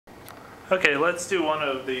Okay, let's do one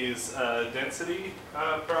of these density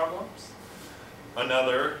problems.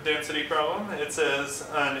 Another density problem. It says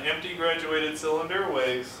an empty graduated cylinder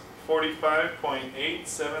weighs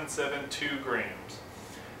 45.8772 grams.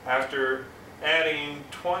 After adding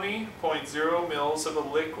 20.0 mils of a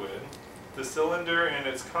liquid, the cylinder and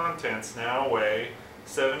its contents now weigh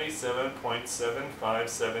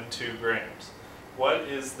 77.7572 grams. What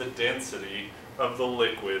is the density of the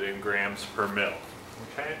liquid in grams per mil?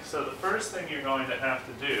 Okay, so the first thing you're going to have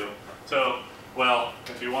to do, well,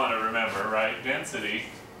 if you want to remember, right, density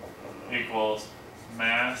equals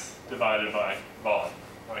mass divided by volume,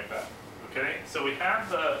 like that. Okay, so we have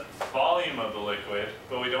the volume of the liquid,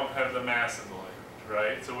 but we don't have the mass of the liquid,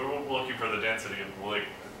 right? So we're looking for the density of the liquid.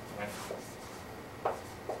 Right?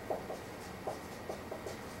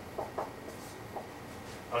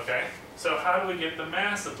 Okay, so how do we get the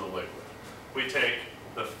mass of the liquid? We take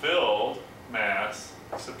the filled mass,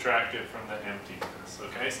 subtract it from the empty mass.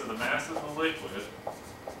 Okay, so the mass of the liquid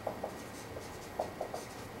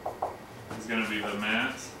is going to be the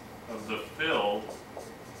mass of the filled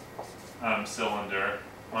cylinder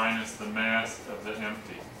minus the mass of the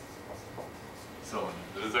empty cylinder.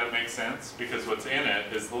 Does that make sense? Because what's in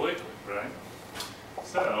it is the liquid, right?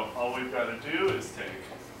 So all we've got to do is take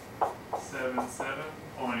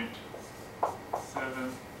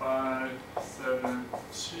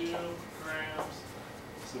 77.7572 grams,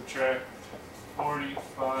 subtract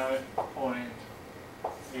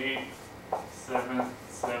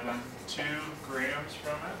 45.8772 grams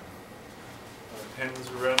from it. My pen's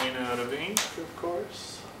running out of ink, of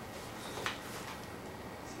course.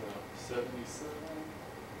 So 77.7572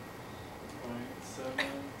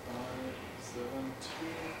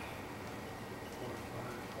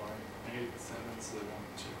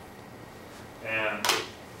 45.8772. And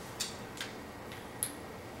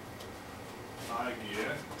I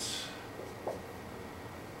get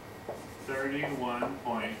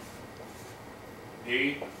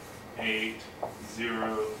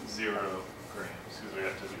 31.8800 grams, because we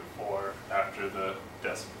have to do 4 after the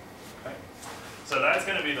decimal. Okay? So that's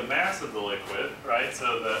going to be the mass of the liquid, right?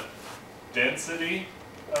 So the density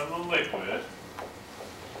of the liquid is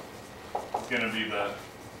going to be the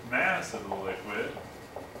mass of the liquid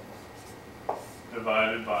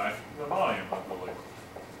divided by the volume of the liquid.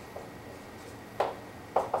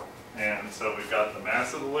 And so we've got the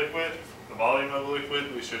mass of the liquid, the volume of the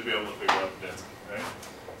liquid, we should be able to figure out the density, right?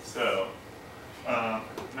 So,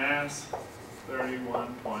 mass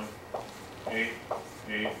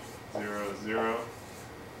 31.8800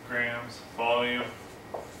 grams, volume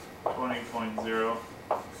 20.0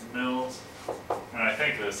 mils, and I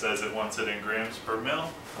think this says it wants it in grams per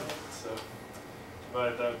mil, so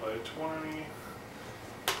divide that by 20,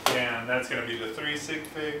 and that's going to be the 3 sig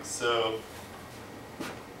figs, so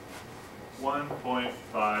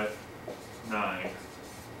 1.59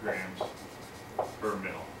 grams per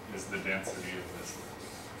mil is the density of this liquid.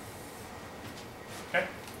 Okay,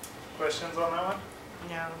 questions on that one?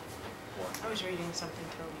 No. I was reading something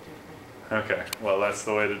totally different. Okay, well that's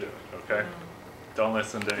the way to do it, okay? Don't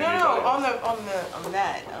listen to anybody No, else. on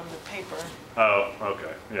the paper. Oh,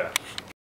 okay, yeah.